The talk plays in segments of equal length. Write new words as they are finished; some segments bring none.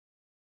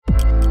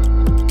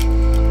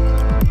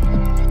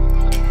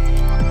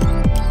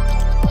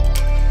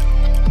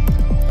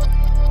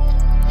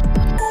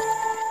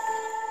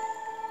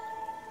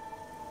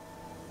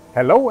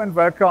Hello and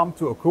welcome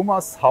to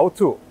Okuma's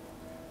How-To.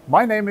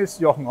 My name is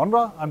Jochen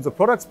Ondra. I'm the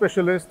product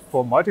specialist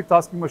for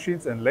multitasking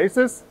machines and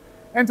lasers.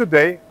 And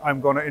today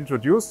I'm going to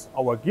introduce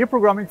our gear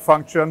programming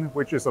function,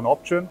 which is an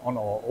option on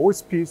our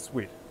OSP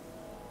suite.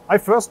 I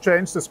first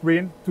change the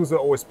screen to the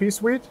OSP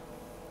suite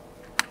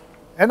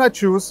and I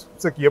choose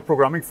the gear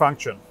programming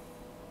function.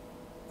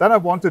 Then I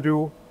want to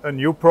do a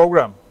new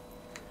program.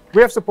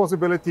 We have the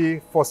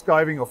possibility for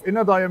skiving of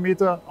inner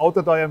diameter,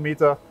 outer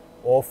diameter,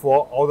 or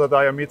for outer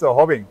diameter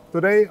hobbing.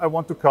 Today I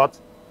want to cut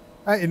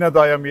an inner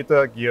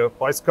diameter gear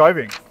by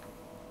skiving.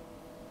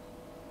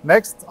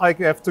 Next I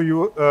have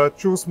to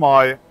choose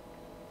my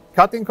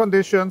cutting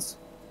conditions.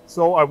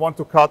 So I want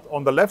to cut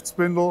on the left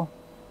spindle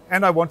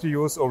and I want to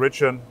use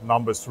origin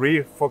number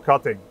 3 for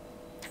cutting.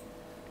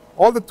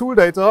 All the tool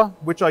data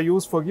which I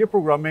use for gear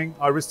programming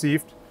I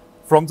received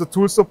from the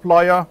tool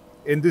supplier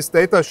in this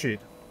data sheet.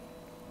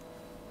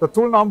 The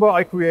tool number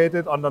I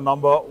created under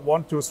number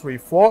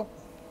 1234.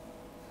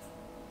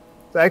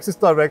 The axis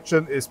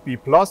direction is B+.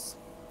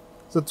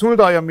 The tool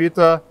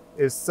diameter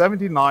is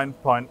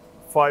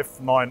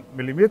 79.59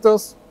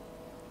 millimeters.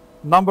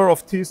 Number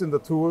of teeth in the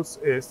tools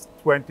is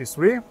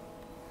 23.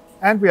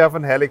 And we have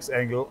an helix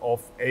angle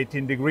of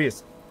 18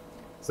 degrees.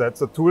 That's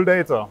the tool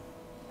data.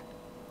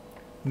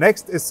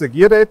 Next is the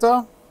gear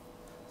data.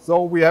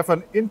 So we have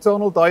an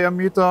internal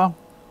diameter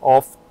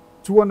of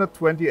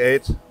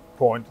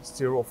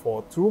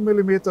 228.042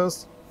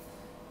 millimeters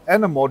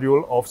and a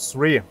module of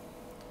 3.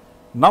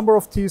 Number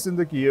of teeth in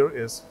the gear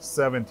is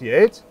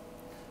 78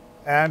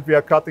 and we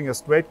are cutting a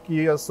straight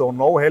gear, so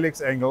no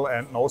helix angle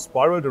and no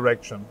spiral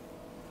direction.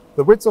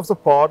 The width of the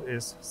part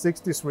is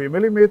 63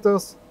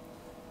 millimeters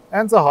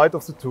and the height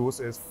of the tooth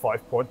is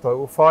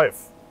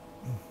 5.05.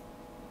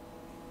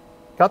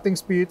 Cutting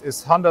speed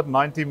is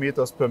 190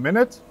 meters per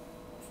minute.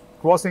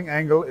 Crossing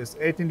angle is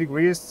 18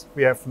 degrees.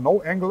 We have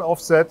no angle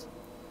offset.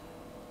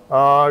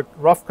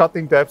 Rough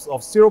cutting depth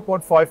of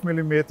 0.5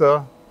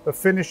 millimeter. The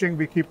finishing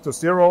we keep to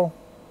 0.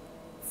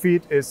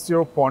 Feed is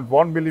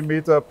 0.1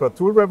 millimeter per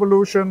tool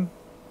revolution.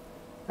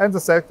 And the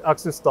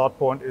Z-axis start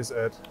point is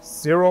at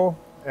 0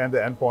 and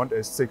the end point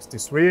is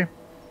 63.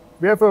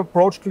 We have an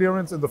approach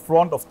clearance in the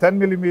front of 10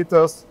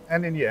 millimeters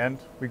and in the end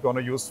we're going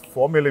to use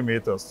 4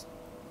 millimeters.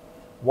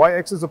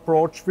 Y-axis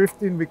approach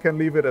 15, we can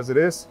leave it as it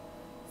is.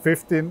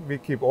 15 we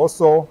keep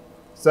also.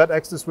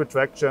 Z-axis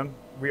retraction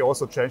we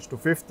also change to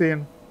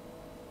 15.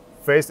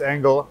 Face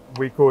angle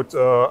we could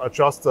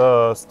adjust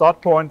the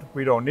start point,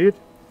 we don't need.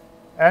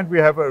 And we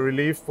have a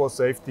relief for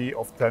safety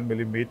of 10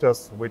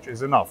 millimeters, which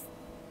is enough.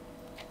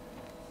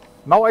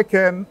 Now I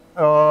can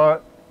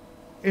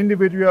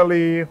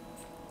individually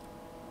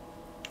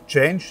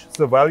change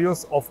the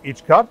values of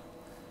each cut.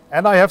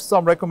 And I have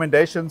some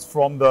recommendations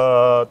from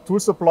the tool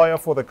supplier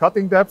for the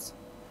cutting depth.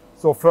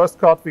 So first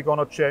cut we're going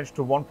to change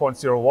to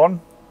 1.01.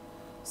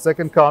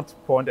 Second cut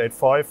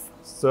 0.85.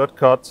 Third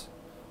cut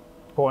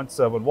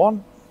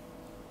 0.71.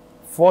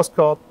 Fourth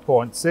cut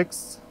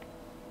 0.6.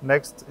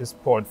 Next is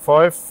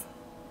 0.5.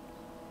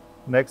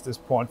 Next is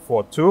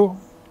 0.42,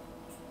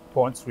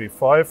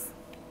 0.35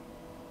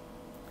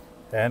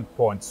 and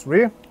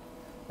 0.3.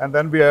 And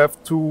then we have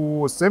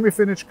two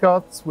semi-finished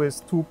cuts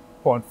with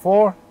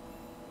 2.4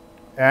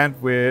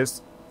 and with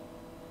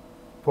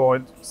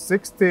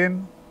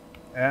 0.16,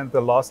 and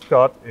the last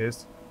cut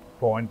is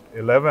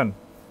 0.11.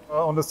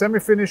 On the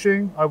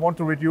semi-finishing I want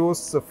to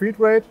reduce the feed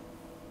rate,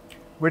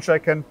 which I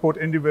can put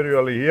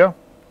individually here.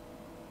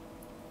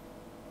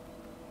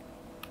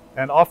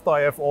 And after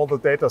I have all the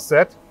data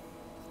set,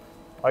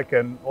 I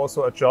can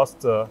also adjust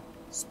the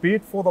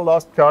speed for the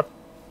last cut.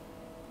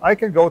 I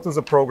can go to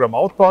the program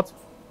output.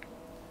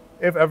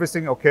 If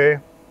everything okay,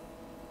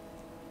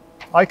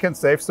 I can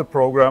save the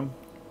program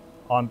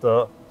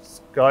under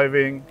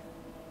skiving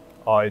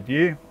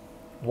ID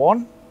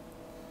 1.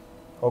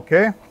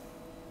 Okay.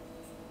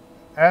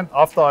 And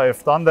after I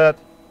have done that,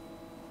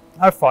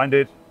 I find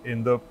it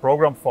in the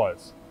program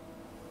files.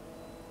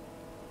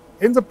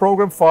 In the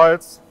program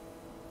files,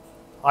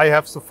 I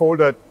have the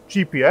folder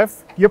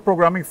GPF, gear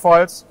programming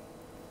files,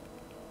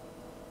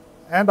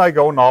 and I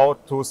go now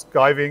to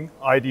skiving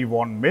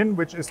ID1 min,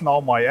 which is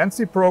now my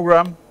ANSI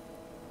program.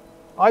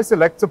 I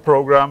select the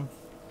program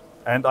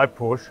and I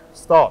push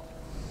start.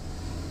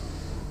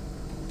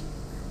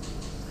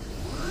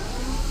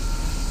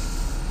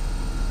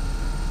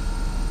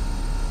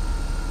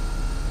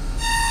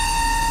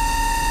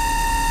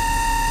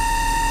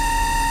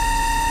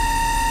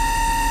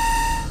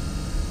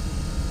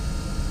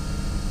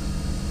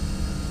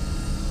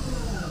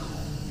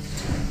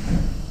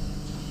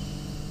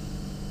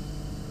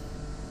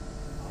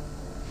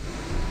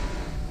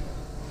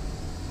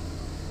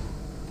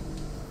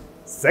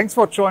 Thanks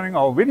for joining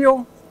our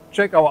video.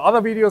 Check our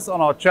other videos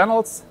on our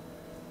channels.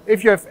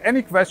 If you have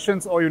any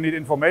questions or you need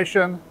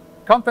information,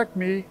 contact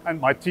me and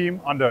my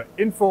team under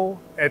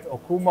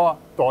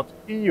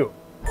info@okuma.eu.